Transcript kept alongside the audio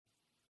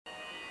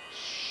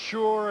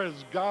sure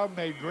as God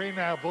made green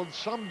apples,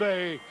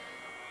 someday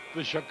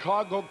the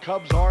Chicago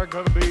Cubs are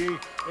going to be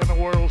in the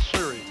World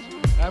Series,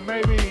 and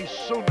maybe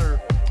sooner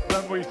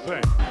than we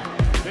think.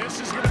 This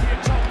is going to be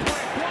a tough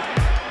play.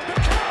 The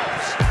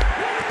Cubs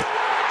win the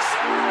World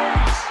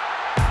Series.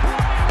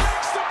 Bryant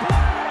makes the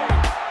play.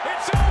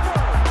 It's over,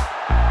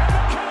 and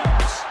the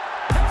Cubs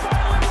have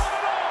finally won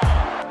it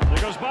all.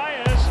 There goes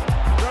Baez,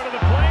 throw to the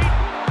plate.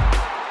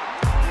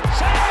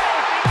 Save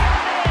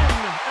again,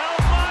 El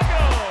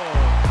Mago.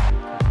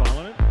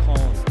 Following it,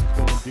 Collins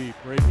going deep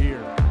right here.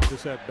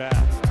 This at bat.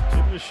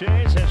 Jim Lachey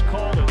has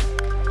called it.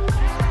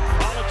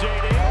 Follow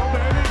JD,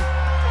 baby.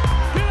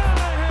 Get out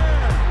of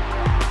here.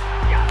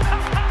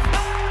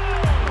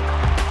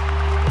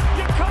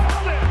 You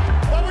called it.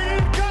 But we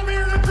didn't come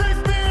here to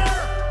drink beer.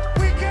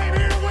 We came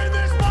here to win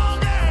this ball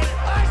game.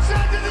 I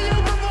said to the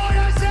Uber boy,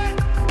 I said,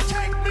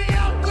 take me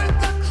out with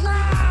the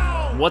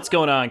crowd. What's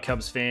going on,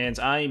 Cubs fans?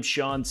 I am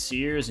Sean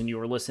Sears, and you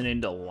are listening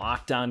to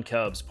Locked On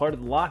Cubs, part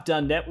of the Locked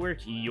On Network,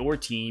 your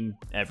team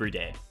every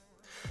day.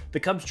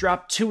 The Cubs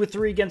dropped 2 of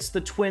 3 against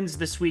the Twins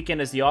this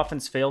weekend as the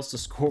offense fails to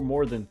score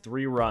more than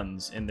 3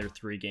 runs in their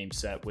 3-game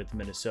set with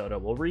Minnesota.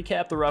 We'll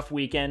recap the rough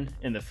weekend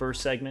in the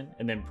first segment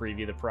and then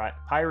preview the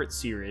Pirates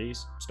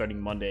series starting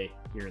Monday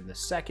here in the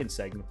second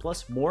segment,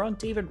 plus more on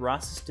David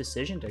Ross's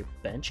decision to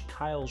bench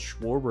Kyle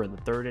Schwarber in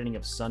the third inning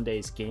of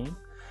Sunday's game.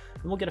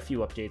 And we'll get a few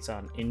updates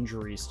on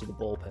injuries to the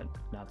bullpen.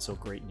 Not so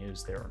great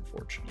news there,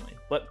 unfortunately.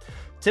 But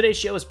today's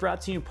show is brought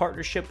to you in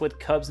partnership with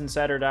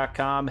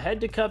CubsInsider.com. Head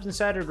to Cubs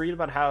Insider to read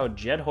about how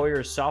Jed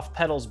Hoyer soft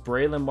pedals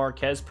Braylon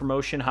Marquez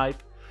promotion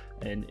hype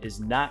and is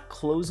not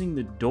closing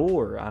the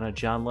door on a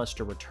John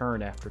Lester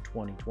return after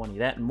 2020.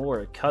 That and more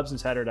at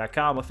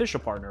CubsInsider.com, official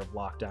partner of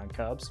Locked On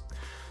Cubs.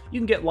 You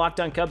can get Locked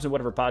On Cubs in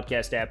whatever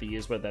podcast app you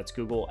use, whether that's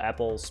Google,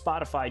 Apple,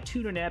 Spotify,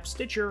 TuneIn app,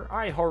 Stitcher,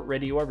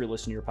 iHeartRadio, wherever you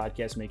listen to your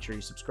podcast. Make sure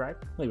you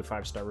subscribe, leave a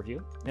 5-star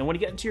review. And when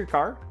you get into your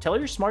car, tell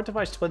your smart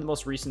device to play the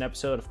most recent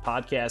episode of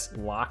podcast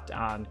Locked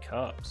On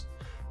Cubs.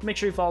 Make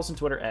sure you follow us on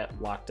Twitter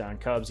at Locked On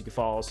Cubs. You can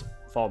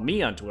follow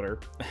me on Twitter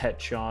at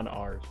Sean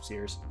R.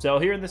 Sears. So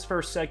here in this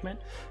first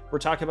segment, we're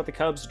talking about the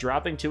Cubs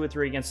dropping 2 of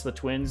 3 against the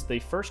Twins. The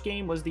first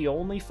game was the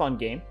only fun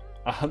game.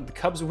 The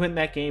Cubs win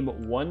that game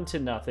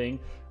 1-0.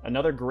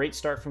 Another great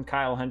start from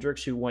Kyle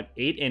Hendricks, who went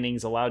 8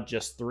 innings, allowed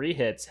just 3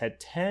 hits, had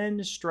 10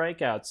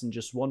 strikeouts and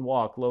just 1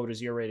 walk, lowered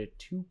his ERA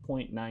to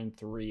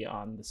 2.93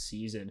 on the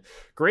season.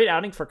 Great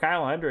outing for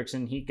Kyle Hendricks,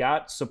 and he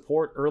got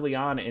support early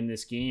on in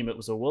this game. It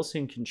was a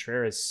Wilson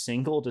Contreras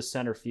single to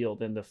center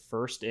field in the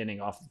first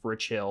inning off of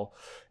Rich Hill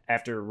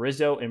after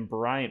Rizzo and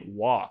Bryant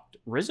walked.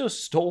 Rizzo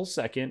stole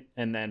second,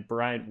 and then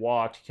Bryant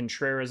walked.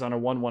 Contreras on a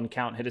 1-1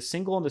 count hit a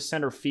single into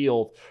center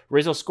field.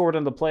 Rizzo scored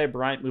on the play.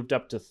 Bryant moved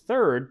up to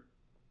third.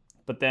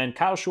 But then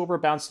Kyle Schwarber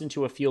bounced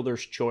into a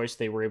fielder's choice.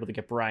 They were able to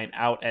get Bryant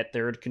out at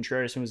third.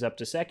 Contreras was up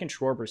to second.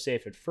 Schwarber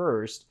safe at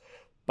first.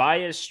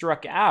 Baez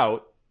struck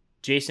out.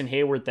 Jason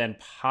Hayward then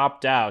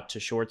popped out to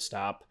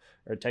shortstop,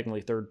 or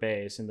technically third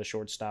base, in the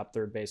shortstop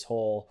third base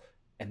hole.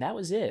 And that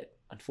was it.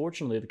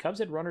 Unfortunately, the Cubs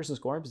had runners in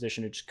scoring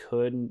position who just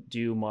couldn't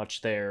do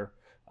much there.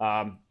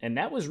 And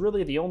that was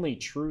really the only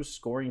true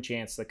scoring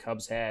chance the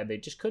Cubs had. They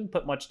just couldn't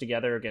put much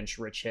together against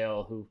Rich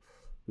Hill, who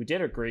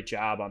did a great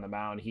job on the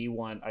mound. He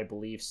went, I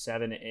believe,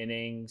 7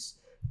 innings,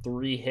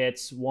 3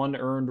 hits, 1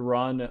 earned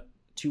run,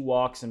 2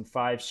 walks, and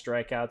 5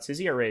 strikeouts. His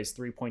ERA is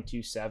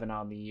 3.27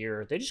 on the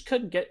year. They just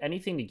couldn't get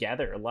anything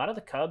together. A lot of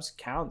the Cubs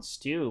counts,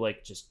 too,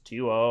 like just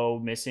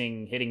 2-0,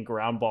 missing, hitting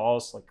ground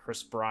balls. Like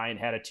Chris Bryant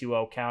had a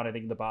 2-0 count, I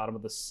think, at the bottom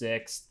of the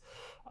 6th.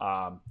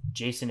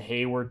 Jason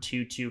Hayward,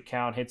 2-2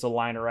 count, hits a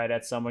liner right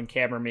at someone.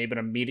 Cameron Maybin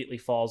immediately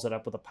follows it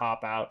up with a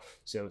pop out.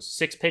 So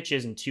 6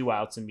 pitches and 2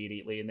 outs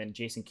immediately. And then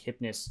Jason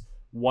Kipnis,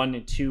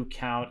 1-2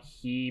 count.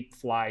 He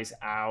flies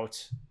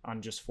out on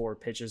just 4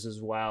 pitches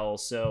as well.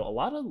 So a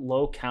lot of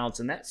low counts,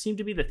 and that seemed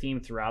to be the theme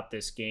throughout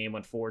this game,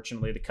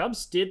 unfortunately. The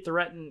Cubs did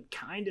threaten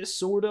kind of,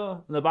 sort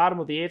of, in the bottom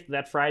of the 8th of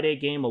that Friday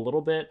game a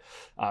little bit.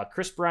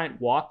 Chris Bryant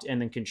walked, and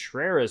then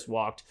Contreras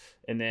walked,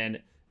 and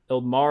then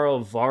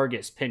Ildemaro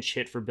Vargas pinch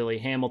hit for Billy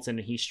Hamilton,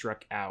 and he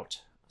struck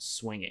out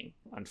swinging,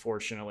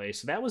 unfortunately.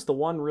 So that was the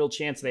one real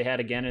chance they had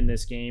again in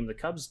this game. The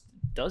Cubs,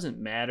 doesn't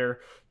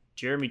matter.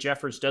 Jeremy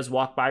Jeffers does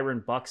walk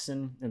Byron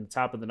Buxton in the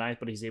top of the 9th,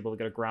 but he's able to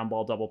get a ground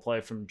ball double play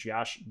from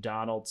Josh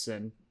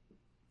Donaldson.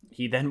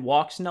 He then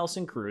walks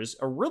Nelson Cruz.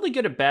 A really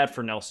good at bat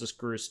for Nelson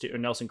Cruz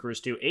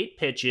too. 8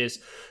 pitches.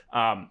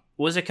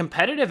 Was a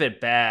competitive at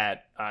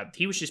bat.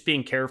 He was just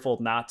being careful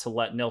not to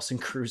let Nelson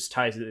Cruz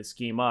tie this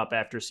game up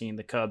after seeing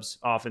the Cubs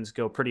offense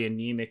go pretty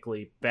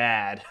anemically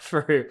bad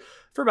for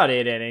about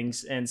 8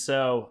 innings. And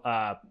so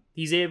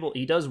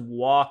he does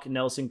walk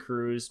Nelson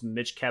Cruz.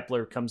 Mitch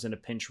Kepler comes in a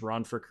pinch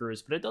run for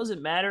Cruz, but it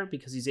doesn't matter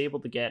because he's able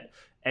to get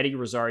Eddie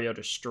Rosario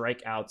to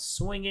strike out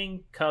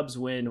swinging. Cubs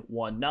win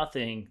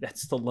 1-0.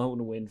 That's the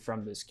lone win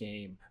from this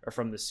game, or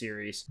from the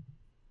series.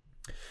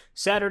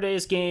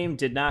 Saturday's game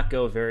did not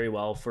go very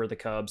well for the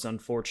Cubs,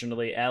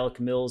 unfortunately. Alec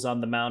Mills on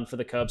the mound for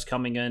the Cubs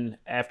coming in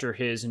after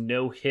his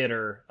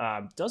no-hitter.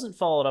 Doesn't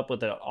follow it up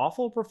with an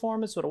awful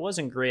performance, but it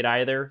wasn't great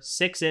either.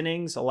 6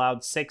 innings,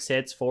 allowed 6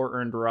 hits, 4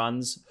 earned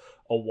runs,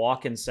 a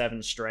walk and 7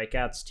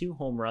 strikeouts, 2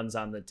 home runs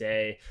on the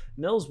day.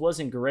 Mills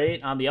wasn't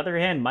great. On the other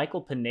hand,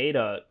 Michael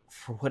Pineda,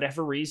 for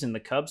whatever reason, the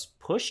Cubs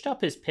pushed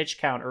up his pitch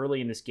count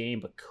early in this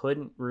game, but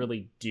couldn't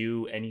really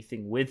do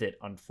anything with it,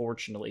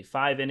 unfortunately.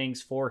 5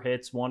 innings, 4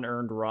 hits, 1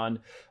 earned run,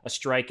 a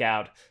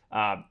strikeout.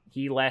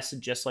 He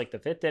lasted just like the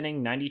 5th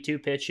inning, 92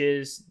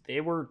 pitches.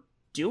 They were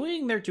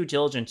doing their due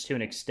diligence to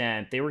an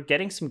extent. They were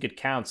getting some good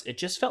counts. It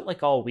just felt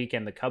like all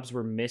weekend the Cubs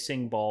were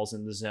missing balls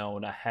in the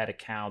zone ahead of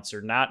counts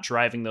or not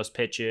driving those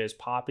pitches,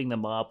 popping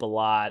them up a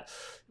lot.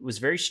 It was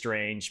very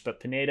strange,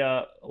 but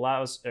Pineda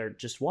allows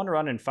just 1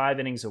 run in 5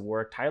 innings of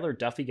work. Tyler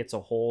Duffy gets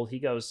a hold. He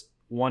goes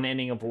 1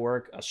 inning of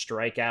work, a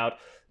strikeout.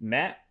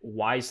 Matt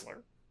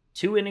Weisler,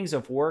 2 innings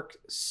of work,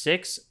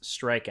 6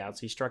 strikeouts.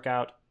 He struck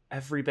out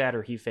every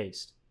batter he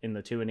faced in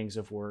the 2 innings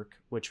of work,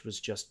 which was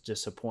just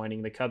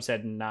disappointing. The Cubs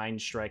had 9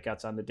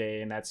 strikeouts on the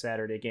day in that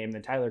Saturday game.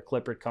 Then Tyler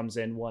Clippard comes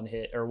in, 1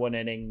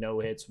 inning, no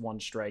hits, 1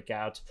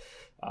 strikeout.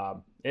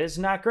 It's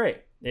not great.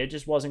 It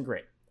just wasn't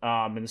great.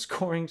 And the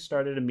scoring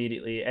started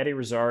immediately. Eddie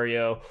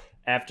Rosario,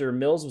 after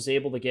Mills was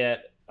able to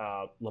get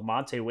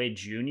Lamonte Wade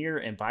Jr.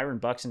 and Byron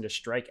Buxton to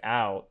strike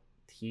out,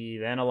 he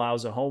then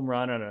allows a home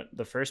run on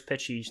the first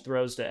pitch he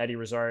throws to Eddie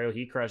Rosario.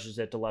 He crushes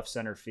it to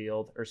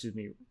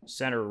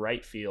center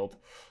right field.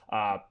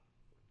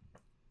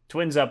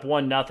 Twins up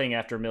 1-0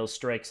 after Mills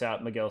strikes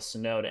out Miguel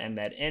Sano to end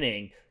that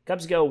inning.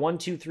 Cubs go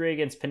 1-2-3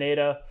 against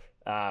Pineda.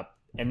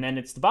 And then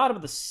it's the bottom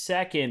of the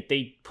second.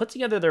 They put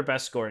together their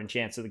best scoring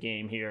chance of the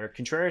game here.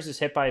 Contreras is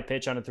hit by a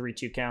pitch on a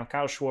 3-2 count.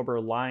 Kyle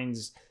Schwarber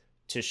lines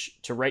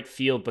to right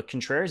field, but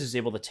Contreras is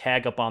able to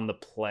tag up on the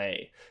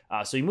play.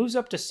 So he moves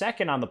up to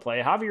second on the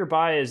play. Javier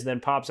Baez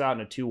then pops out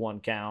in a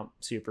 2-1 count.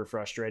 Super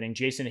frustrating.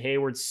 Jason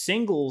Hayward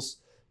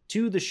singles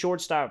to the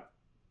shortstop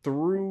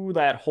through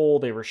that hole.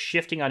 They were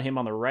shifting on him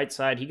on the right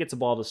side. He gets a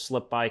ball to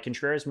slip by.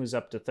 Contreras moves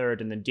up to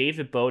third, and then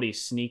David Bodie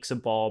sneaks a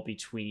ball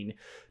between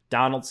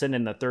Donaldson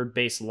and the third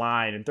base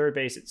line and third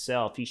base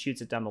itself. He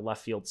shoots it down the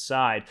left field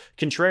side.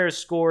 Contreras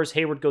scores.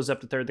 Hayward goes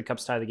up to third. The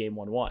Cubs tie the game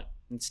 1-1.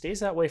 It stays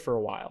that way for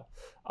a while,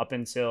 up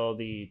until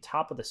the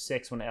top of the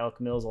 6th when Alec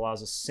Mills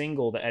allows a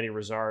single to Eddie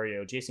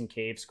Rosario. Jason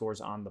Cave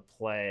scores on the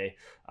play.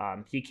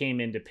 He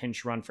came in to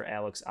pinch run for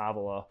Alex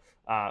Avila,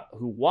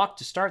 who walked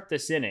to start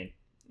this inning,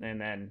 and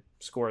then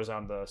scores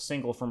on the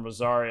single from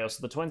Rosario.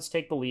 So the Twins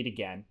take the lead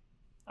again.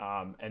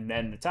 And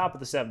then the top of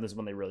the 7th is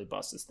when they really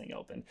bust this thing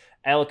open.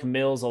 Alec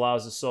Mills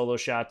allows a solo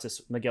shot to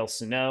Miguel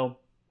Sano.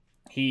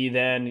 He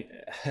then,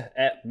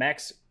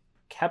 Max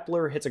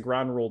Kepler hits a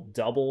ground rule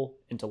double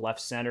into left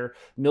center.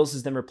 Mills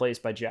is then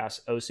replaced by Josh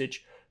Osich.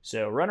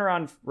 So runner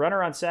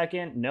on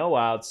second, no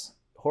outs.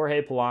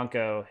 Jorge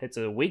Polanco hits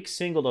a weak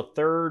single to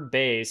third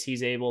base.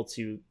 He's able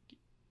to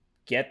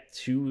get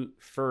to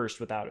first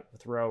without a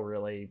throw,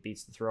 really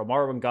beats the throw.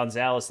 Marwin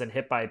Gonzalez then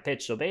hit by a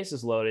pitch, so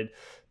bases loaded.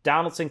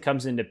 Donaldson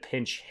comes in to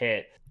pinch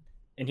hit,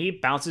 and he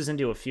bounces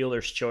into a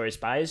fielder's choice.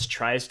 Baez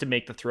tries to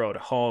make the throw to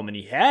home, and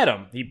he had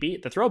him.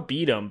 The throw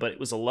beat him, but it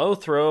was a low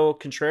throw.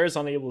 Contreras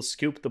unable to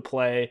scoop the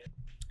play.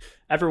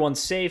 Everyone's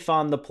safe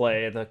on the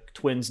play. The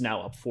Twins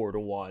now up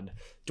 4-1.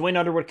 Dwayne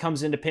Underwood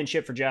comes in to pinch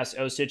hit for Josh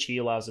Osich. He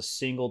allows a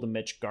single to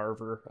Mitch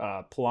Garver.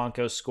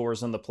 Polanco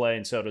scores on the play,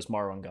 and so does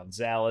Marwin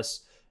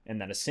Gonzalez. And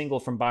then a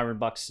single from Byron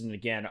Buxton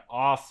again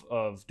off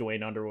of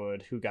Dwayne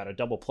Underwood, who got a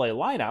double play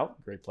line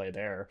out. Great play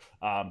there.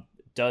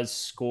 Does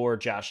score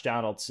Josh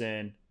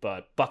Donaldson,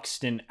 but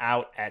Buxton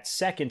out at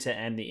second to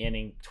end the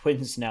inning.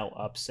 Twins now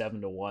up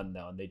 7-1,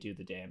 though, and they do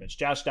the damage.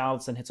 Josh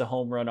Donaldson hits a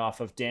home run off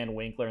of Dan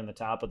Winkler in the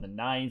top of the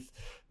 9th.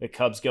 The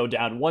Cubs go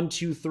down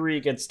 1-2-3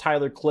 against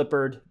Tyler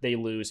Clippard. They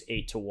lose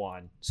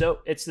 8-1. So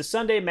it's the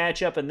Sunday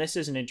matchup, and this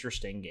is an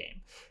interesting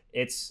game.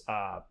 It's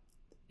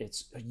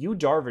Yu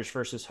Darvish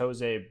versus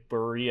Jose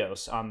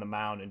Barrios on the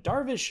mound, and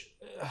Darvish,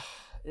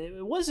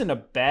 it wasn't a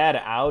bad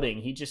outing.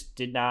 He just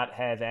did not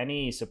have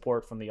any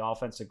support from the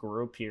offensive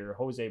group here.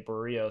 Jose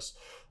Barrios,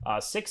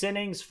 6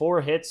 innings,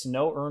 4 hits,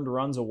 no earned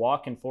runs, a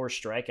walk, and 4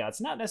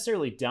 strikeouts. Not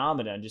necessarily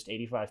dominant, just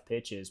 85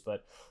 pitches,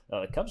 but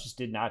the Cubs just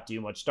did not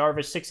do much.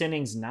 Darvish, 6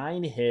 innings,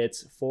 9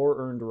 hits, 4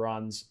 earned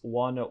runs,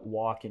 1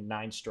 walk, and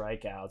 9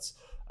 strikeouts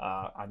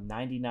on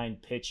 99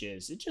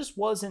 pitches. It just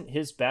wasn't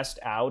his best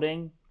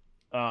outing.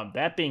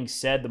 That being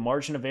said, the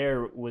margin of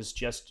error was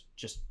just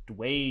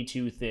way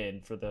too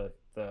thin for the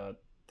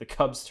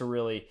Cubs to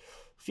really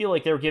feel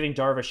like they were giving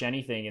Darvish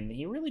anything, and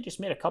he really just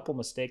made a couple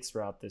mistakes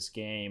throughout this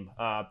game.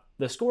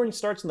 The scoring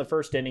starts in the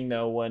first inning,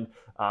 though, when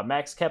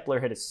Max Kepler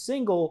hit a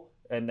single,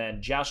 and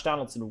then Josh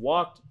Donaldson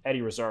walked.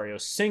 Eddie Rosario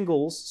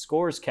singles,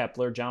 scores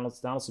Kepler.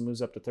 Donaldson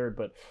moves up to third,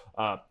 but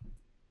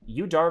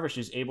Yu Darvish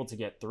is able to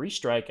get 3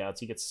 strikeouts.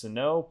 He gets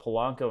Sano,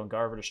 Polanco, and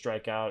Garver to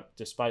strike out,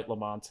 despite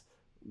Lamont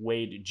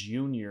Wade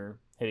Jr.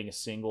 hitting a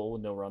single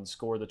with no run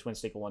score. The Twins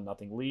take a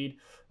 1-0 lead.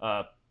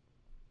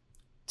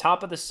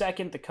 Top of the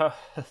second,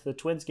 the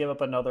Twins get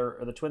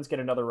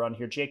another run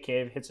here. Jake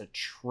Cave hits a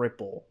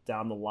triple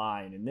down the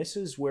line, and this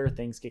is where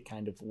things get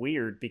kind of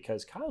weird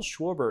because Kyle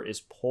Schwarber is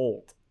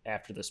pulled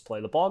after this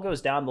play. The ball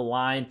goes down the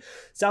line.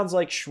 Sounds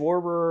like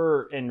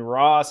Schwarber and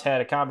Ross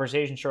had a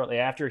conversation shortly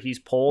after. He's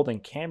pulled,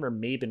 and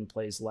Cameron Maybin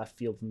plays left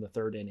field from the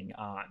third inning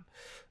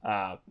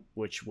on,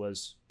 which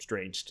was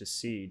strange to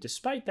see.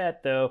 Despite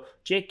that, though,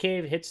 Jake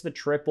Cave hits the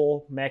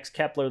triple. Max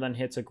Kepler then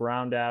hits a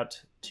ground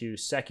out to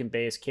second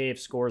base. Cave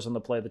scores on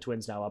the play. The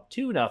Twins now up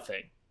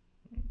 2-0.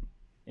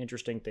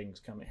 Interesting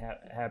things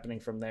happening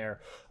from there.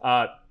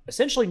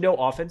 Essentially no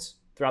offense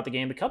throughout the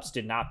game. The Cubs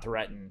did not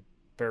threaten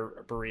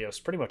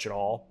Berríos pretty much at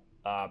all.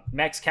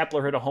 Max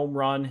Kepler hit a home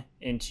run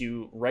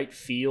into right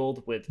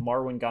field with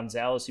Marwin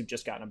Gonzalez, who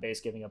just got on base,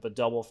 giving up a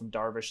double from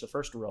Darvish, the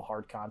first real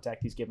hard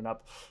contact he's given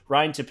up.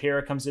 Ryan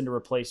Tepera comes in to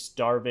replace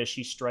Darvish.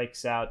 He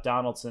strikes out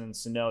Donaldson and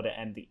Sano to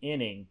end the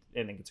inning,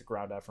 and then gets a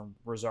ground out from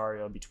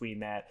Rosario in between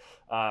that.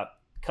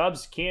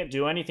 Cubs can't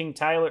do anything.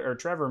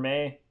 Trevor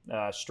May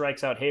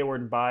strikes out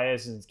Hayward and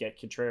Baez and get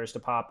Contreras to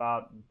pop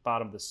out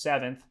bottom of the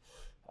seventh.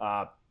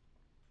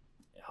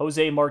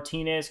 Jose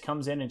Martinez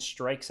comes in and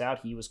strikes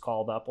out. He was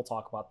called up. We'll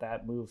talk about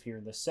that move here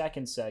in the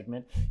second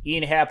segment.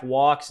 Ian Happ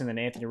walks, and then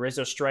Anthony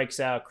Rizzo strikes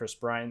out. Chris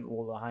Bryant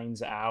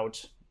lines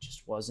out.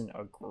 Just wasn't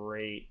a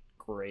great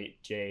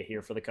day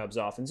here for the Cubs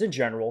offense in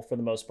general, for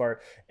the most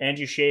part.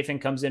 Andrew Chafin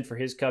comes in for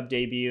his Cub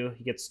debut.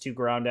 He gets 2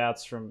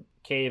 groundouts from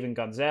Cave and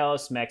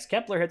Gonzalez. Max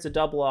Kepler hits a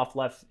double off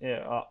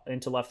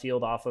into left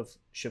field off of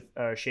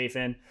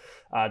Chafin.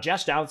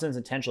 Josh Donaldson's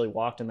intentionally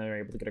walked, and they were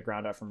able to get a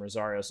groundout from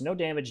Rosario. So no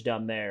damage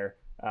done there.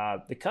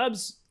 The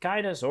Cubs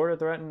kind of sort of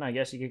threatened, I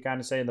guess you could kind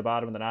of say, in the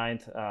bottom of the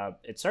ninth.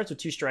 It starts with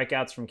 2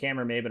 strikeouts from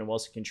Cameron Maybin and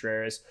Wilson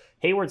Contreras.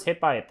 Hayward's hit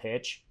by a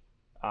pitch.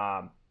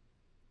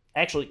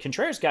 Actually,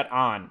 Contreras got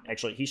on.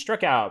 Actually, he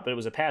struck out, but it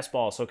was a pass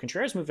ball. So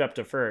Contreras moved up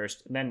to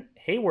first. And then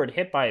Hayward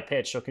hit by a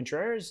pitch. So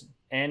Contreras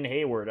and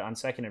Hayward on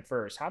second and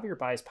first. Javier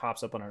Baez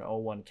pops up on an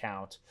 0-1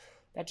 count.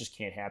 That just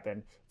can't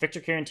happen. Victor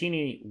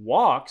Caratini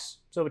walks.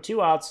 So with 2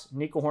 outs,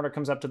 Nico Horner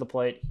comes up to the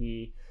plate.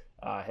 He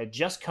had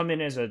just come in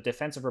as a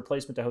defensive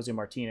replacement to Jose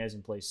Martinez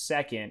and plays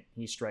second.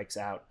 He strikes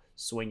out,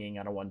 swinging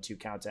on a 1-2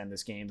 count to end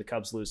this game. The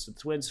Cubs lose to the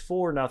Twins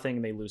 4-0,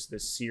 and they lose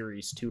this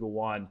series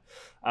 2-1.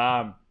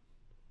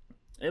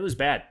 It was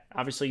bad.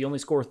 Obviously, you only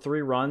score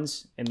 3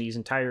 runs in the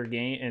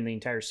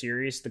entire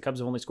series. The Cubs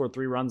have only scored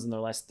 3 runs in their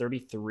last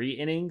 33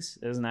 innings.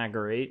 Isn't that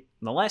great?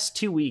 In the last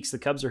 2 weeks, the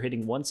Cubs are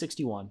hitting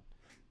 161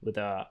 with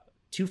a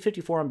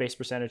 254 on base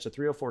percentage, a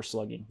 304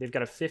 slugging. They've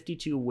got a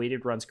 52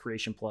 weighted runs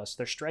creation plus.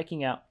 They're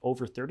striking out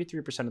over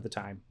 33% of the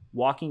time,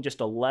 walking just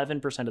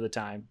 11% of the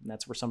time. And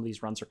that's where some of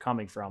these runs are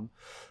coming from.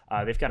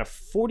 They've got a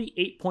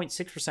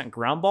 48.6%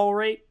 ground ball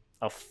rate,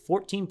 a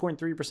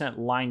 14.3%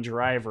 line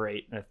drive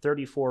rate, and a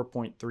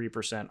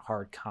 34.3%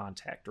 hard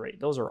contact rate.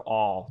 Those are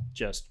all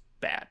just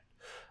bad.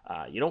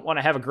 You don't want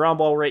to have a ground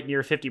ball rate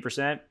near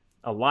 50%.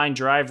 A line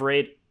drive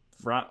rate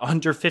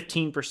under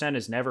 15%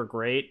 is never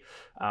great.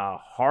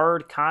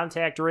 Hard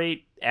contact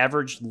rate,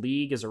 average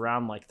league is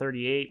around like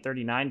 38,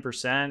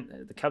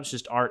 39%. The Cubs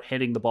just aren't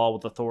hitting the ball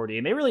with authority,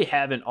 and they really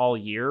haven't all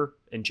year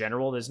in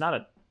general. There's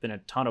not been a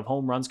ton of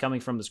home runs coming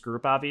from this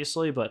group,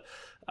 obviously, but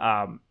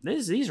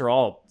these are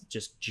all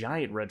just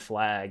giant red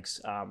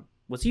flags.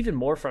 What's even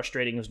more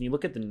frustrating is when you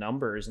look at the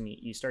numbers and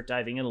you start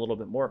diving in a little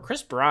bit more.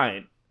 Chris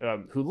Bryant,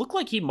 who looked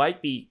like he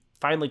might be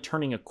finally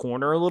turning a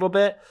corner a little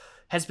bit,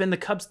 has been the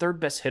Cubs' 3rd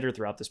best hitter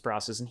throughout this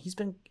process, and he's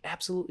been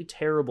absolutely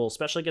terrible,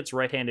 especially against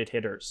right-handed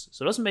hitters.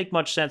 So it doesn't make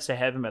much sense to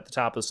have him at the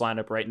top of this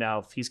lineup right now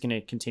if he's going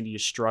to continue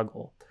to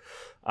struggle.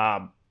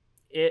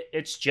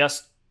 It's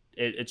just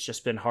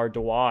been hard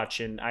to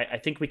watch, and I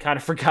think we kind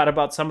of forgot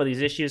about some of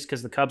these issues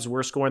because the Cubs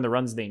were scoring the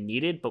runs they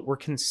needed, but we're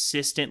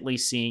consistently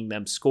seeing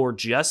them score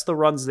just the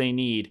runs they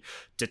need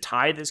to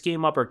tie this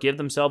game up or give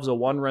themselves a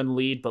 1-run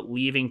lead, but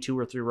leaving 2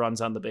 or 3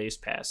 runs on the base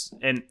pass.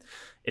 And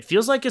it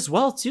feels like as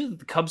well, too, that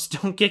the Cubs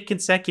don't get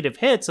consecutive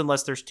hits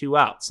unless there's 2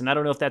 outs. And I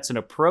don't know if that's an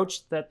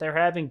approach that they're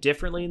having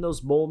differently in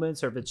those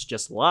moments or if it's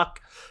just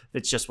luck, if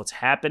it's just what's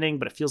happening,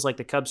 but it feels like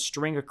the Cubs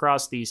string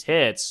across these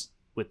hits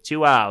with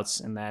 2 outs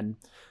and then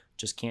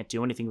just can't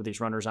do anything with these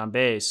runners on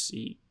base.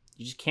 You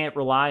just can't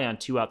rely on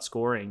 2-out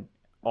scoring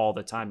all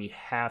the time. You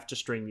have to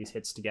string these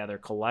hits together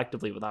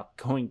collectively without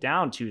going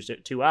down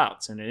 2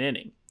 outs in an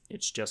inning.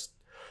 It's just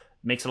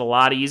makes it a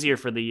lot easier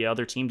for the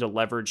other team to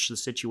leverage the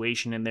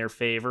situation in their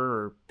favor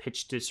or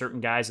pitch to certain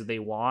guys that they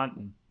want.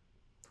 And,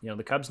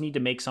 the Cubs need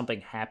to make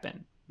something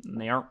happen, and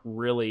they aren't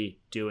really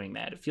doing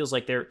that. It feels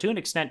like they're, to an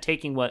extent,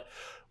 taking what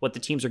the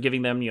teams are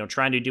giving them,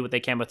 trying to do what they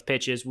can with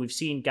pitches. We've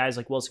seen guys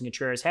like Wilson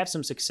Contreras have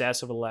some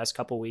success over the last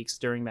couple of weeks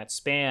during that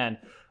span,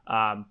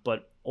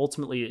 but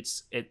ultimately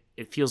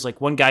it feels like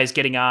one guy's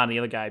getting on, the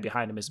other guy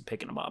behind him isn't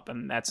picking him up,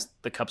 and that's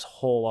the Cubs'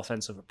 whole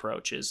offensive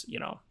approach is,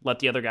 let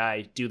the other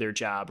guy do their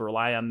job,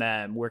 rely on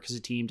them, work as a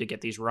team to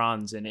get these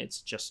runs, and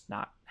it's just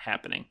not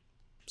happening.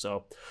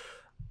 So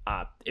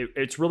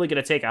it's really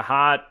going to take a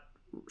hot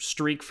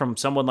streak from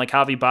someone like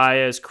Javi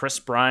Baez, Chris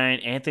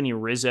Bryant, Anthony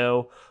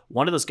Rizzo,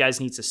 one of those guys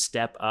needs to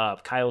step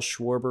up. Kyle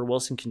Schwarber,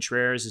 Wilson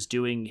Contreras is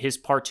doing his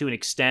part to an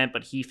extent,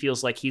 but he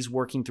feels like he's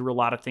working through a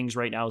lot of things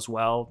right now as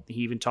well.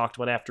 He even talked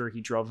about after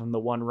he drove him the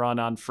one run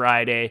on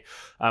Friday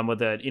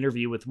with an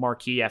interview with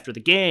Marquee after the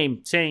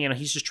game, saying,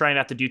 he's just trying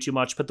not to do too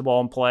much, put the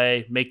ball in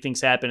play, make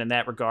things happen in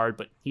that regard,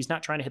 but he's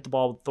not trying to hit the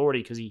ball with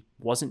authority because he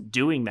wasn't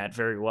doing that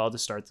very well to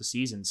start the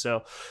season.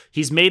 So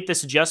he's made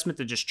this adjustment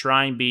to just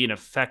try and be an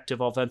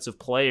effective offensive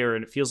player,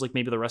 and it feels like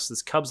maybe the rest of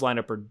this Cubs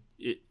lineup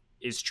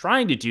is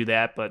trying to do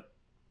that, but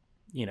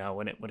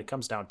when it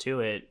comes down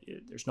to it,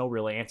 there's no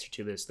real answer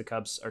to this. The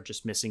Cubs are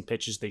just missing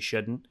pitches they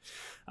shouldn't,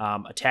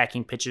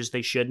 attacking pitches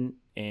they shouldn't,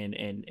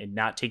 and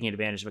not taking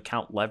advantage of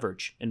account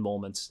leverage in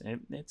moments.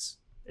 And it's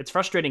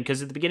frustrating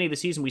because at the beginning of the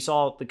season, we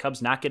saw the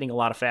Cubs not getting a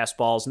lot of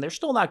fastballs, and they're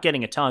still not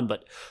getting a ton,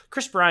 but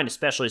Chris Bryant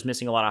especially is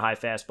missing a lot of high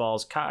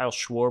fastballs. Kyle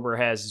Schwarber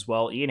has as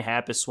well. Ian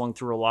Happ has swung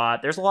through a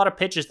lot. There's a lot of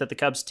pitches that the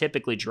Cubs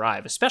typically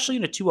drive, especially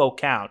in a 2-0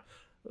 count.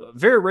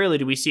 Very rarely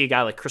do we see a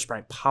guy like Chris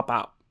Bryant pop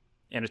out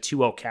in a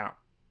 2-0 count.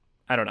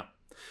 I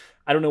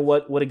don't know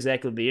what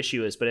exactly the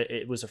issue is, but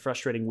it was a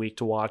frustrating week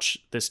to watch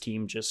this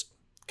team just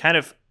kind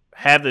of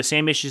have the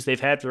same issues they've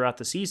had throughout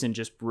the season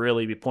just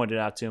really be pointed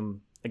out to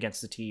them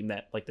against the team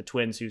that, like the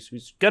Twins,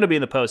 who's going to be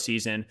in the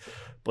postseason,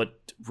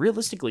 but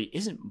realistically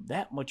isn't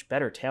that much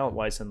better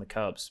talent-wise than the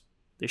Cubs.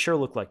 They sure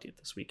look like it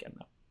this weekend,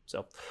 though.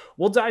 So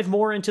we'll dive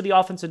more into the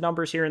offensive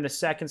numbers here in the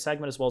second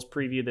segment, as well as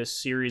preview this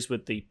series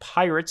with the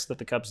Pirates that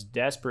the Cubs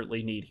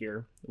desperately need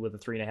here with a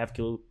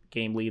 3.5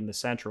 game lead in the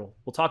Central.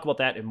 We'll talk about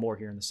that and more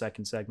here in the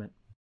second segment.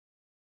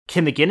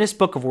 Can the Guinness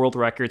Book of World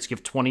Records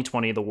give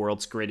 2020 the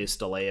world's greatest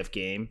delay of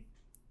game?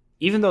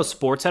 Even though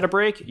sports had a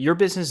break, your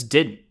business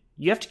didn't.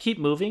 You have to keep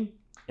moving,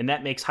 and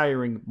that makes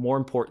hiring more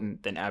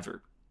important than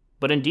ever.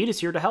 But Indeed is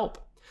here to help.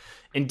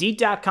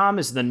 Indeed.com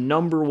is the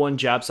 #1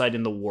 job site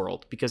in the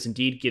world because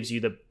Indeed gives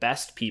you the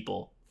best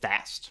people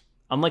fast.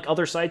 Unlike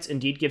other sites,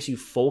 Indeed gives you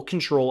full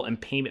control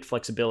and payment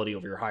flexibility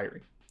over your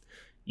hiring.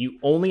 You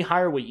only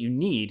hire what you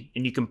need,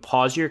 and you can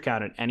pause your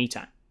account at any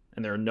time,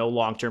 and there are no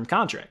long-term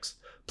contracts.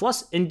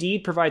 Plus,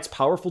 Indeed provides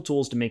powerful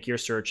tools to make your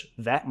search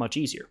that much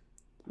easier,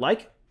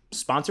 like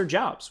sponsored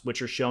jobs,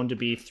 which are shown to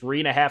be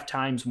 3.5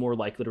 times more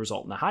likely to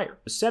result in a hire.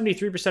 With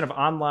 73% of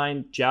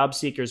online job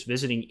seekers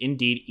visiting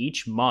Indeed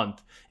each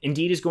month,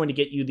 Indeed is going to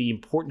get you the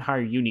important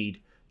hire you need,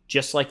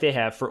 just like they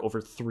have for over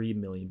 3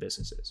 million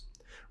businesses.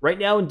 Right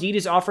now, Indeed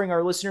is offering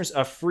our listeners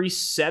a free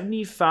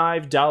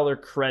 $75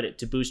 credit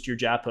to boost your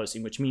job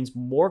posting, which means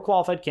more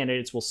qualified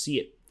candidates will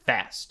see it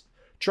fast.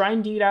 Try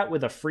Indeed out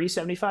with a free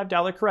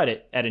 $75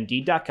 credit at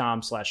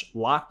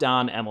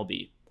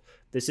Indeed.com/LockedOnMLB.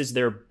 This is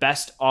their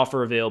best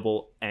offer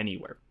available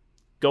anywhere.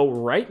 Go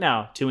right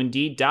now to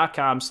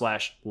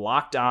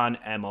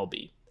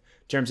Indeed.com/LockedOnMLB.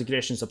 Terms and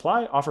conditions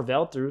apply. Offer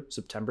valid through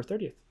September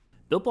 30th.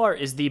 Built Bar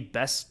is the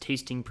best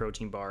tasting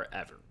protein bar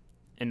ever.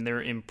 And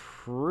they're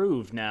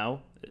improved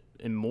now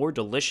and more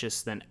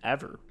delicious than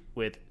ever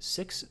with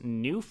 6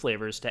 new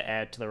flavors to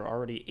add to their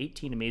already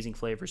 18 amazing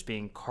flavors,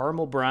 being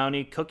caramel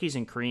brownie, cookies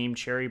and cream,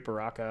 cherry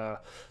baraka,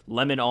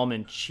 lemon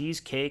almond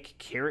cheesecake,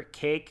 carrot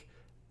cake,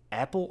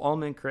 apple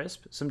almond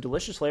crisp. Some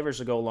delicious flavors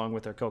to go along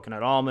with their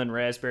coconut almond,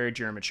 raspberry,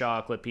 German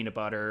chocolate, peanut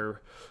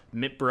butter.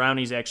 Mint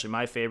brownie is actually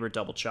my favorite,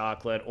 double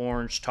chocolate,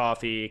 orange,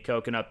 toffee,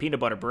 coconut, peanut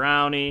butter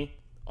brownie.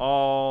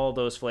 All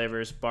those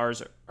flavors.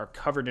 Bars are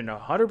covered in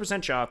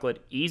 100%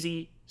 chocolate,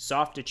 easy,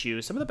 soft to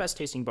chew. Some of the best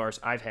tasting bars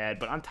I've had.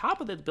 But on top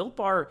of it, the Built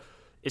Bar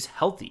is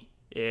healthy.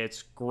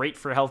 It's great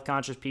for health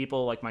conscious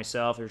people like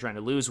myself who are trying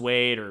to lose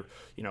weight or,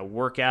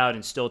 work out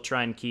and still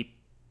try and keep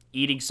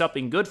eating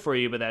something good for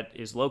you, but that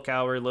is low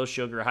calorie, low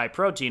sugar, high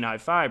protein, high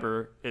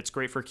fiber. It's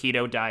great for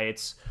keto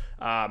diets.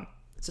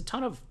 It's a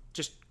ton of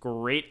just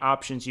great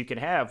options you can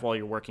have while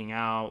you're working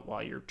out,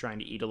 while you're trying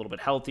to eat a little bit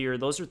healthier.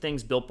 Those are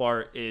things Built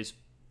Bar is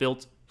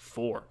built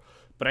for.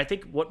 But I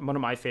think one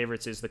of my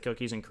favorites is the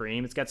cookies and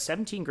cream. It's got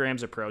 17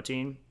 grams of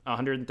protein,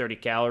 130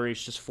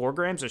 calories, just 4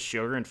 grams of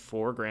sugar, and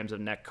 4 grams of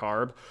net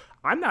carb.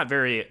 I'm not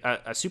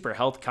a super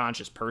health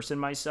conscious person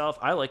myself.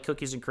 I like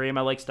cookies and cream.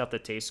 I like stuff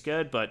that tastes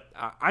good, but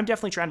I'm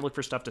definitely trying to look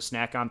for stuff to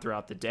snack on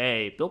throughout the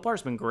day. Built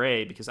Bar's been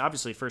great because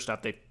obviously first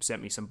off, they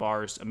sent me some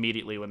bars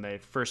immediately when they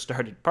first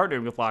started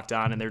partnering with Locked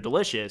On, and they're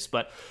delicious,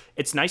 but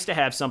it's nice to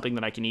have something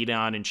that I can eat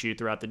on and chew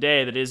throughout the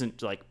day that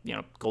isn't like,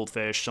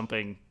 goldfish,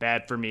 something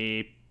bad for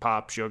me,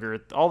 pop, sugar,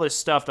 all this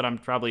stuff that I'm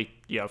probably,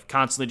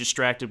 constantly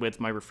distracted with,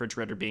 my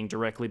refrigerator being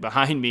directly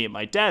behind me at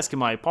my desk in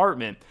my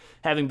apartment.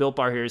 Having Built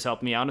Bar here has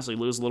helped me honestly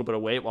lose a little bit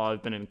of weight while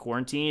I've been in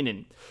quarantine,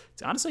 and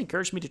it's honestly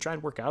encouraged me to try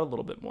and work out a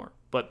little bit more.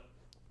 But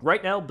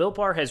right now, Built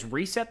Bar has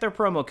reset their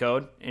promo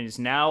code and is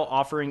now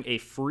offering a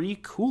free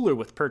cooler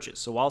with purchase.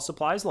 So while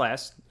supplies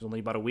last, there's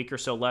only about a week or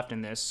so left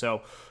in this,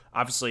 so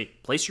obviously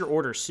place your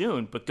order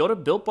soon, but go to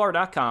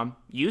BuiltBar.com,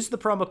 use the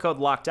promo code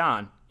LOCKEDON,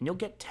 and you'll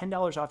get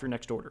 $10 off your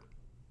next order.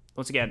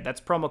 Once again, that's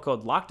promo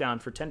code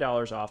LOCKDOWN for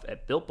 $10 off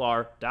at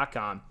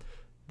BuiltBar.com,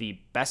 the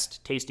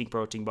best tasting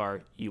protein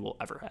bar you will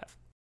ever have.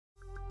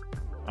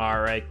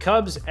 All right,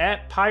 Cubs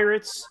at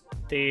Pirates.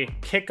 They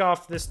kick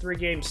off this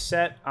 3-game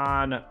set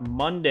on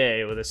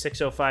Monday with a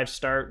 6:05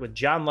 start with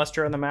Jon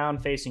Lester on the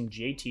mound facing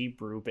JT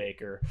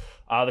Brubaker.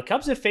 The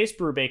Cubs have faced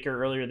Brubaker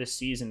earlier this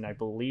season. I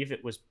believe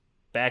it was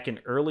back in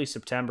early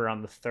September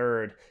on the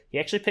 3rd. He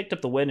actually picked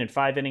up the win in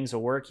 5 innings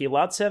of work. He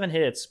allowed 7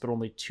 hits, but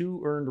only 2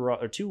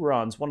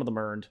 runs, one of them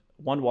earned,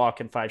 1 walk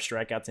and 5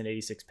 strikeouts in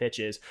 86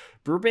 pitches.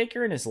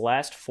 Brubaker in his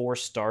last 4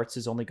 starts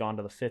has only gone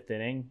to the 5th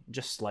inning,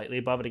 just slightly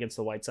above it against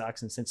the White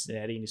Sox and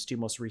Cincinnati in his 2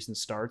 most recent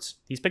starts.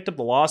 He's picked up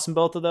the loss in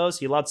both of those.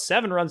 He allowed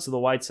 7 runs to the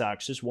White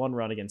Sox, just 1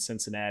 run against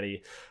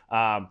Cincinnati.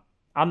 On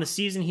the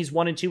season, he's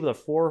 1-2 with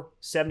a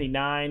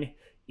 4.79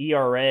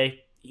 ERA.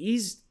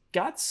 He's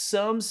got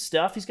some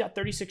stuff. He's got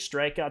 36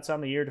 strikeouts on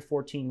the year to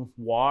 14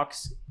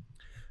 walks.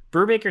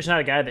 Brubaker's not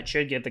a guy that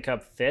should get the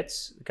Cubs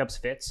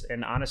fits.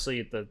 And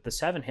honestly, the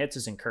 7 hits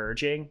is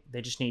encouraging.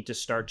 They just need to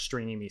start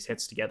stringing these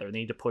hits together. They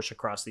need to push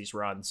across these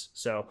runs.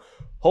 So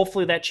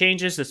hopefully that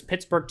changes. This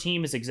Pittsburgh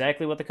team is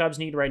exactly what the Cubs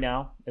need right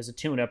now as a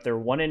tune-up. They're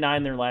 1-9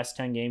 in their last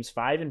 10 games,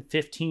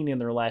 5-15 in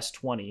their last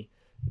 20.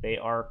 They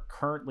are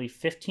currently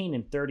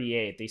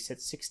 15-38. They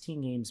sit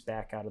 16 games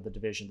back out of the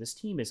division. This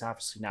team is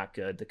obviously not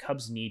good. The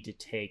Cubs need to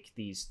take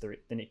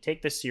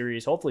take this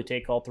series, hopefully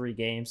take all 3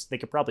 games. They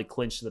could probably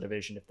clinch the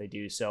division if they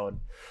do so,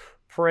 and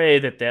pray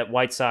that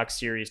White Sox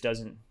series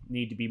doesn't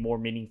need to be more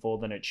meaningful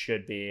than it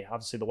should be.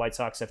 Obviously, the White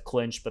Sox have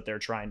clinched, but they're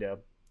trying to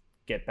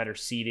get better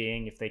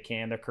seeding if they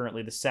can. They're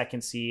currently the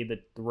 2nd seed.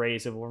 The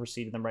Rays have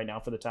overseeded them right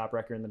now for the top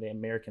record in the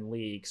American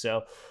League.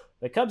 So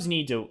the Cubs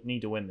need to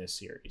win this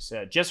series.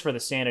 Just for the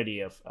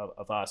sanity of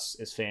us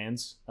as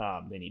fans,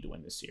 they need to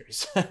win this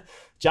series.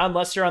 Jon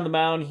Lester on the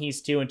mound.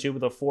 He's 2-2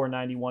 with a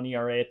 4.91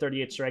 ERA,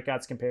 38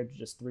 strikeouts compared to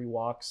just 3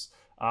 walks.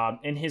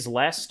 In his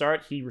last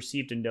start, he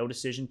received a no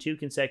decision, 2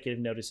 consecutive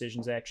no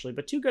decisions actually,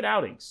 but 2 good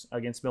outings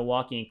against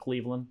Milwaukee and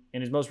Cleveland.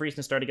 In his most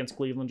recent start against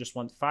Cleveland, just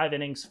won 5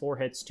 innings, 4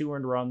 hits, 2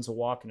 earned runs, a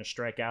walk, and a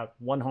strikeout.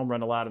 1 home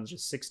run allowed in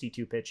just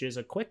 62 pitches.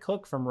 A quick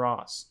hook from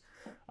Ross.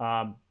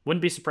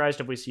 Wouldn't be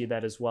surprised if we see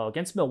that as well.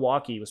 Against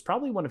Milwaukee, it was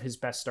probably one of his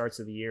best starts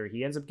of the year.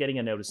 He ends up getting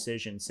a no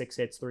decision, 6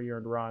 hits, 3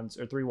 earned runs,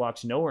 or 3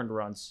 walks, no earned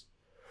runs.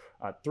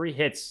 3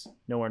 hits,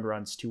 no earned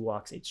runs, 2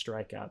 walks, 8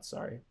 strikeouts.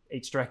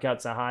 8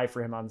 strikeouts a high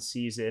for him on the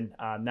season.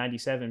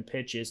 97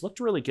 pitches. Looked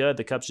really good.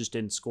 The Cubs just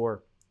didn't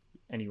score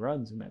any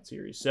runs in that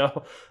series.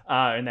 So,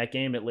 in that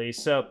game at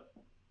least. So,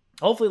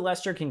 hopefully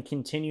Lester can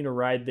continue to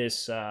ride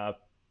this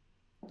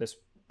this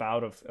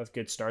bout of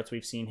good starts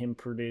we've seen him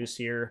produce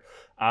here.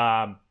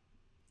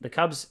 The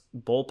Cubs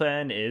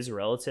bullpen is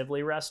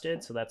relatively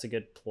rested, so that's a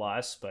good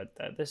plus. But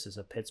this is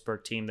a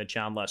Pittsburgh team that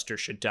Jon Lester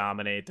should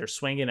dominate. They're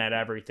swinging at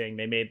everything.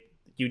 They made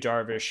Yu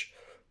Darvish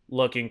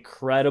look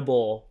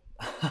incredible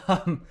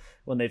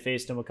when they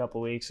faced him a couple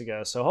weeks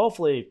ago. So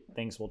hopefully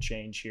things will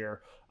change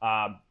here.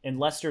 In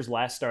Lester's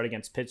last start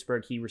against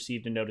Pittsburgh, he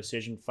received a no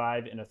decision,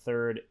 5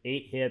 1/3,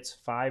 8 hits,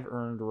 5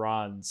 earned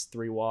runs,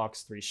 3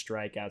 walks, 3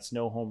 strikeouts,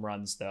 no home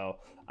runs though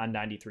on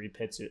 93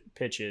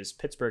 pitches.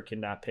 Pittsburgh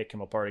cannot pick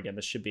him apart again.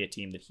 This should be a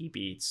team that he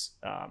beats.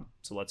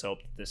 So let's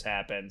hope that this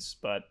happens.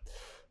 But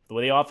the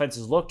way the offense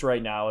has looked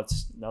right now,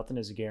 it's nothing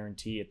is a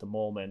guarantee at the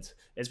moment.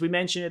 As we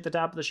mentioned at the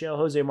top of the show,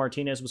 Jose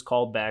Martinez was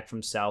called back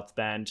from South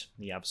Bend.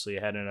 He obviously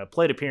had a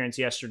plate appearance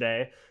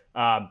yesterday.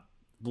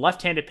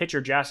 Left-handed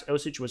pitcher Josh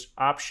Osich was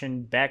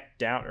optioned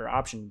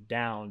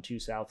down to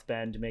South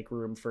Bend to make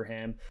room for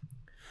him.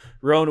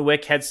 Rowan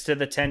Wick heads to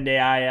the 10-day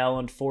IL.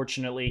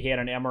 Unfortunately, he had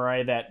an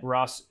MRI that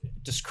Ross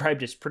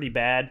described as pretty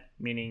bad,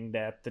 meaning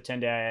that the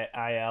 10-day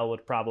IL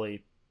would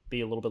probably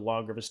be a little bit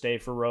longer of a stay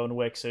for Rowan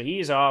Wick. So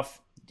he's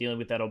off dealing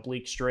with that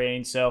oblique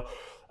strain. So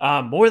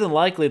more than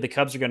likely the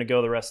Cubs are going to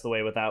go the rest of the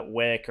way without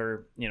Wick,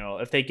 or,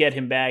 if they get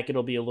him back,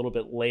 it'll be a little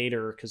bit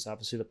later because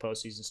obviously the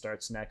postseason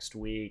starts next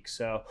week.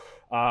 So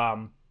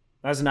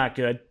that's not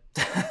good.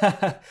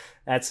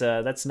 That's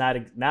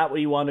not what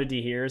you wanted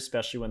to hear,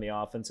 especially when the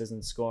offense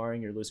isn't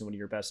scoring. You're losing one of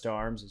your best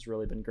arms. It's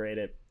really been great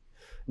at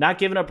not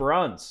giving up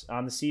runs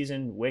on the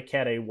season. Wick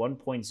had a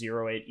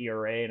 1.08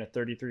 ERA and a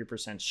 33%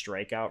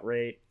 strikeout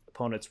rate.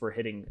 Opponents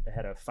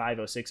had a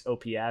 506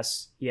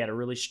 OPS. He had a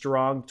really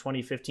strong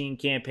 2015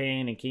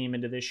 campaign and came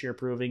into this year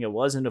proving it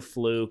wasn't a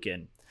fluke,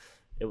 and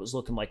it was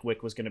looking like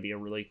Wick was going to be a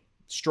really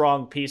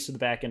strong piece to the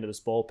back end of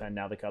this bullpen.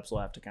 Now the Cubs will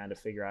have to kind of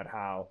figure out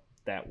how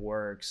that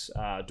works.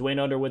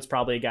 Dwayne Underwood's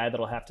probably a guy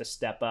that'll have to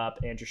step up.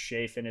 Andrew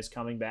Chafin is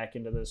coming back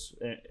to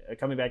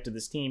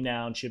this team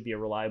now and should be a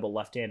reliable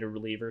left-handed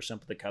reliever,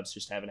 something the Cubs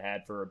just haven't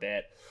had for a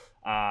bit.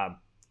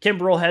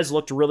 Kimbrel has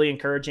looked really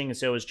encouraging, and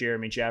so has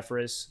Jeremy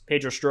Jeffress.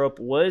 Pedro Strop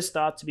was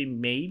thought to be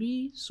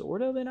maybe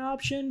sort of an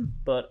option,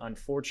 but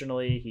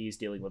unfortunately he's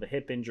dealing with a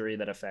hip injury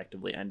that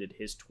effectively ended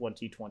his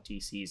 2020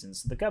 season.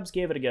 So the Cubs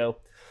gave it a go.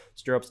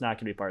 Strop's not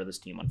going to be part of this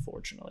team,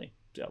 unfortunately.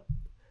 So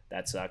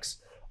that sucks.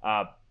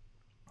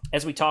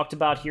 As we talked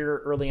about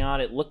here early on,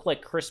 it looked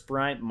like Kris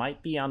Bryant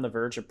might be on the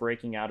verge of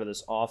breaking out of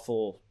this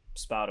awful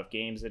spout of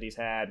games that he's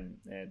had, and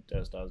it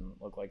just doesn't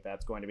look like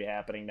that's going to be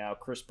happening now.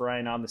 Kris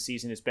Bryant on the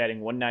season is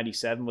batting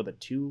 197 with a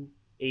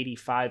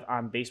 .585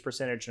 on base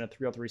percentage and a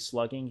 .303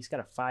 slugging. He's got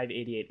a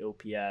 .588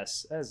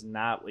 OPS. That is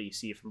not what you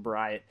see from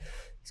Bryant.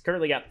 He's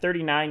currently got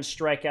 39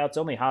 strikeouts.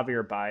 Only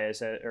Javier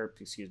Baez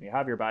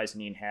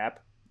and Ian Happ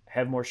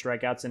have more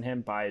strikeouts than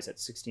him. Baez at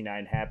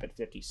 69, Happ at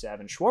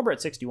 57, Schwarber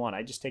at 61.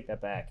 I just take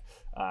that back.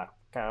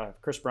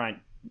 Chris Bryant,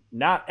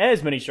 not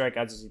as many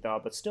strikeouts as he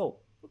thought, but still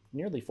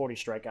nearly 40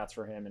 strikeouts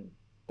for him in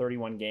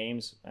 31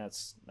 games.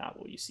 That's not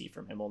what you see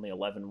from him. Only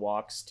 11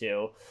 walks,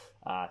 too.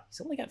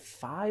 He's only got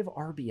 5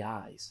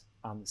 RBIs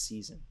on the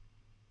season.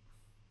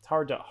 It's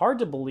hard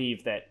to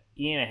believe that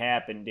Ian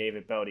Happ and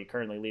David Bote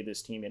currently lead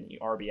this team in the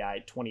RBI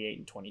at 28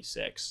 and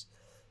 26.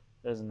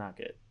 This is not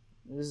good.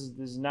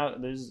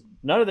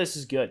 None of this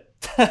is good.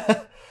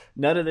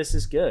 None of this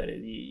is good.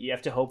 You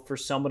have to hope for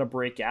someone to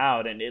break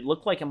out, and it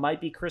looked like it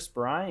might be Chris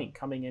Bryant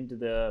coming into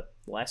the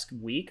last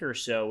week or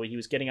so. He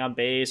was getting on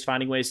base,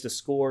 finding ways to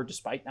score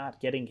despite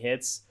not getting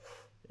hits.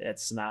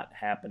 It's not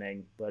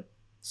happening, but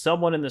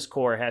someone in this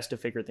core has to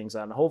figure things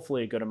out, and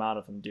hopefully a good amount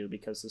of them do,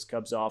 because this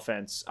Cubs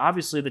offense,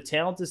 obviously the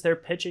talent is there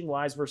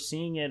pitching-wise. We're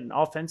seeing it, and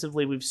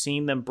offensively we've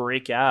seen them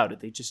break out.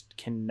 They just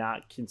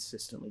cannot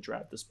consistently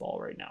drive this ball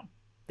right now.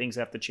 Things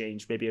have to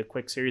change. Maybe a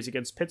quick series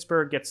against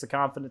Pittsburgh gets the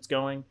confidence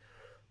going.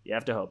 You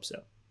have to hope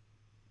so.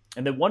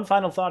 And then one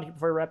final thought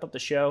before we wrap up the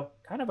show.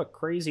 Kind of a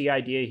crazy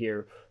idea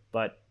here,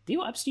 but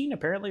Theo Epstein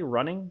apparently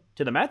running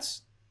to the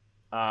Mets.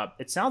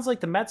 It sounds like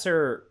the Mets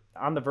are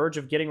on the verge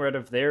of getting rid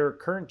of their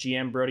current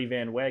GM, Brodie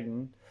Van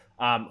Wegen,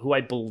 who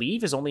I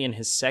believe is only in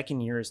his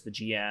second year as the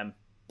GM.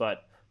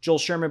 But Joel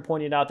Sherman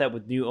pointed out that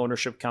with new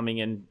ownership coming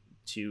in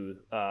to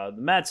the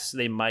Mets,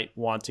 they might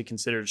want to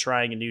consider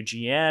trying a new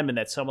GM, and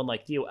that someone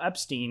like Theo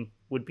Epstein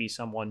would be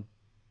someone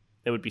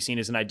that would be seen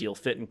as an ideal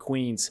fit in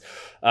Queens.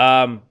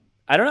 I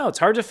don't know. It's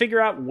hard to figure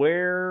out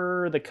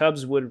where the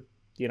Cubs would,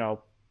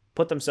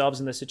 put themselves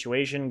in this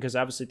situation, because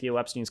obviously Theo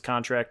Epstein's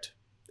contract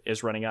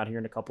is running out here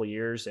in a couple of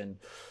years, and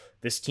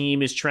this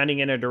team is trending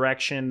in a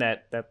direction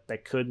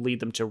that could lead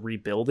them to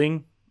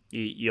rebuilding.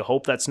 You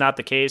hope that's not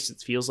the case.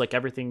 It feels like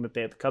everything that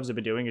the Cubs have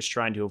been doing is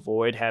trying to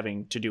avoid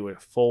having to do a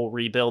full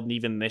rebuild. And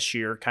even this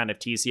year kind of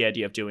tease the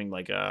idea of doing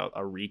like a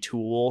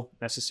retool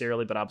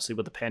necessarily. But obviously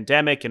with the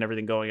pandemic and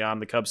everything going on,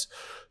 the Cubs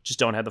just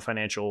don't have the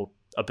financial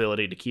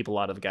ability to keep a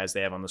lot of the guys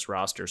they have on this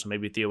roster. So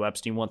maybe Theo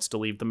Epstein wants to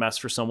leave the mess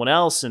for someone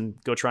else and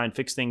go try and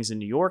fix things in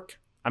New York.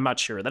 I'm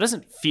not sure. That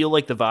doesn't feel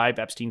like the vibe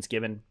Epstein's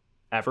given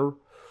ever.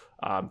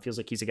 Feels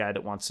like he's a guy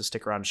that wants to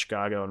stick around in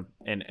Chicago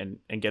and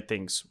get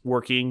things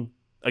working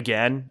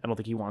again. I don't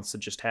think he wants to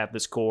just have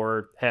this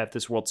core, have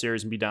this World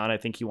Series and be done. I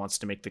think he wants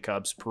to make the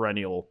Cubs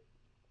perennial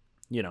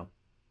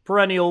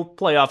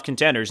playoff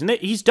contenders. And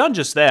he's done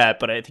just that,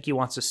 but I think he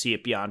wants to see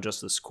it beyond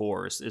just this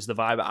core is the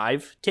vibe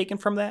I've taken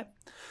from that.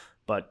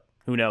 But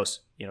who knows?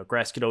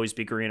 Grass could always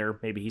be greener.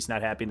 Maybe he's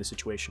not happy in the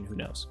situation. Who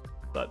knows?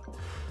 But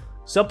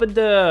something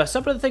to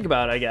think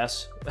about, I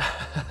guess.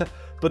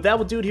 But that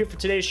will do it here for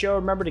today's show.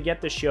 Remember to get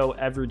this show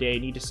every day. You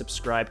need to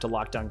subscribe to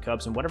Locked On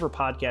Cubs and whatever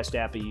podcast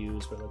app you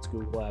use, whether it's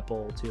Google,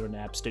 Apple,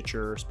 TuneIn app,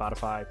 Stitcher,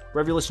 Spotify.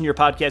 Wherever you listen to your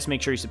podcast, make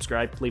sure you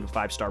subscribe. Leave a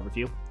 5-star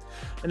review.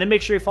 And then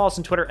make sure you follow us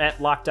on Twitter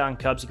at Locked On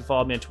Cubs. You can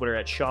follow me on Twitter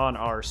at Sean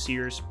R.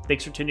 Sears.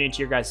 Thanks for tuning into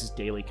your guys'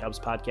 daily Cubs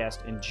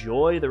podcast.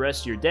 Enjoy the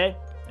rest of your day.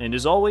 And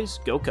as always,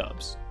 go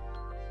Cubs.